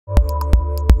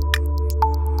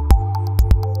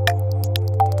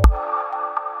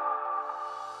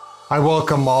I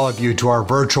welcome all of you to our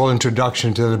virtual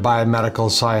introduction to the Biomedical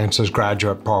Sciences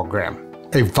graduate program,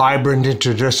 a vibrant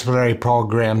interdisciplinary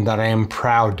program that I am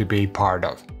proud to be part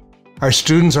of. Our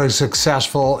students are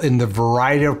successful in the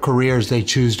variety of careers they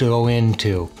choose to go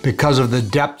into because of the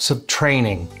depths of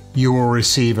training you will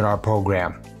receive in our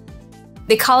program.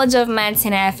 The College of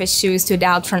Medicine at FSU stood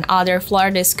out from other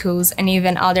Florida schools and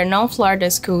even other non-Florida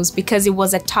schools because it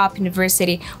was a top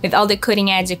university with all the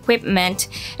cutting-edge equipment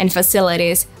and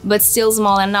facilities, but still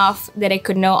small enough that I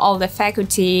could know all the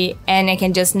faculty and I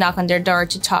can just knock on their door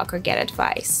to talk or get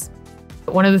advice.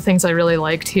 One of the things I really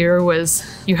liked here was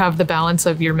you have the balance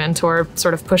of your mentor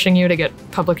sort of pushing you to get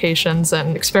publications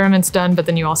and experiments done, but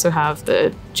then you also have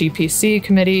the GPC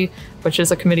committee, which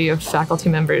is a committee of faculty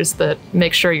members that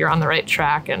make sure you're on the right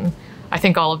track. And I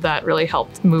think all of that really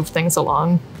helped move things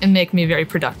along and make me very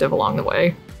productive along the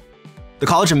way. The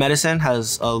College of Medicine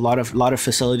has a lot of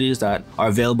facilities that are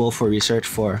available for research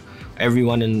for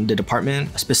everyone in the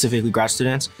department, specifically grad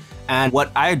students. And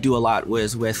what I do a lot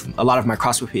was with a lot of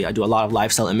microscopy. I do a lot of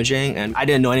live cell imaging, and I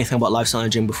didn't know anything about live cell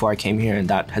imaging before I came here, and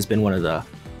that has been one of the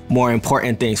more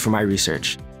important things for my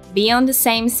research. Being on the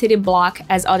same city block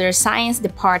as other science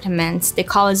departments, the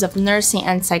College of Nursing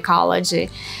and Psychology,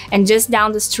 and just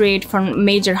down the street from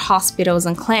major hospitals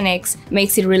and clinics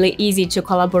makes it really easy to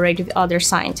collaborate with other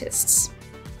scientists.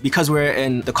 Because we're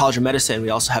in the College of Medicine, we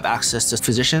also have access to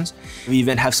physicians. We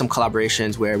even have some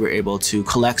collaborations where we're able to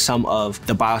collect some of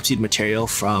the biopsied material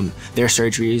from their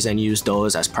surgeries and use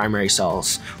those as primary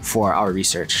cells for our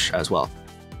research as well.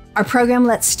 Our program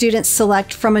lets students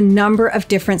select from a number of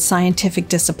different scientific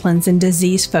disciplines and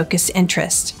disease-focused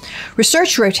interests.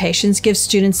 Research rotations give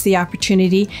students the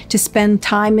opportunity to spend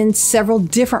time in several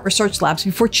different research labs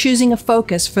before choosing a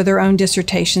focus for their own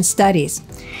dissertation studies.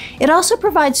 It also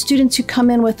provides students who come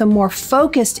in with a more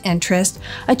focused interest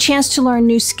a chance to learn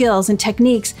new skills and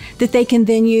techniques that they can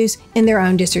then use in their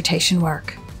own dissertation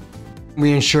work.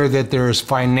 We ensure that there is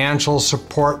financial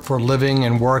support for living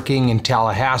and working in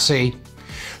Tallahassee,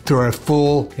 through a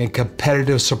full and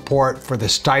competitive support for the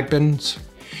stipends,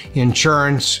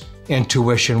 insurance, and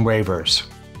tuition waivers.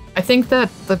 I think that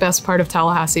the best part of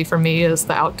Tallahassee for me is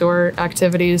the outdoor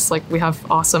activities. Like, we have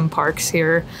awesome parks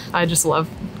here. I just love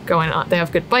going on. They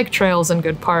have good bike trails and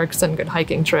good parks and good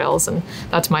hiking trails, and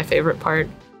that's my favorite part.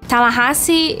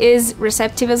 Tallahassee is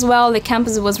receptive as well. The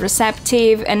campus was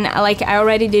receptive, and I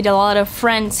already did a lot of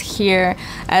friends here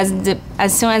as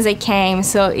soon as I came,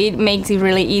 so it makes it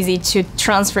really easy to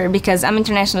transfer because I'm an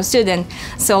international student.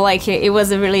 So it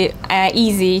was really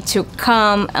easy to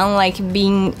come and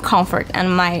being comfort in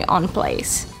my own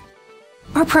place.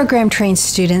 Our program trains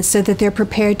students so that they're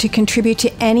prepared to contribute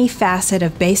to any facet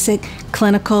of basic,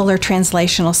 clinical, or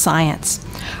translational science.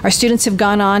 Our students have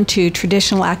gone on to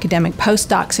traditional academic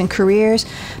postdocs and careers,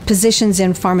 positions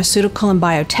in pharmaceutical and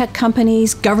biotech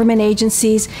companies, government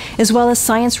agencies, as well as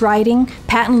science writing,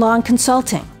 patent law, and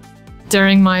consulting.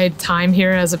 During my time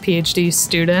here as a Ph.D.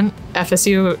 student,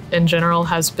 FSU in general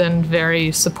has been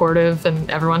very supportive and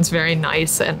everyone's very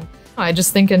nice, and I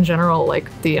just think in general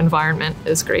the environment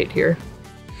is great here.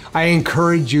 I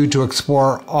encourage you to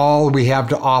explore all we have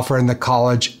to offer in the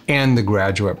college and the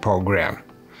graduate program.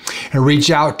 And reach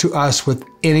out to us with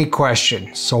any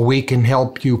questions so we can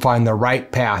help you find the right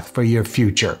path for your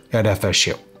future at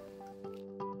FSU.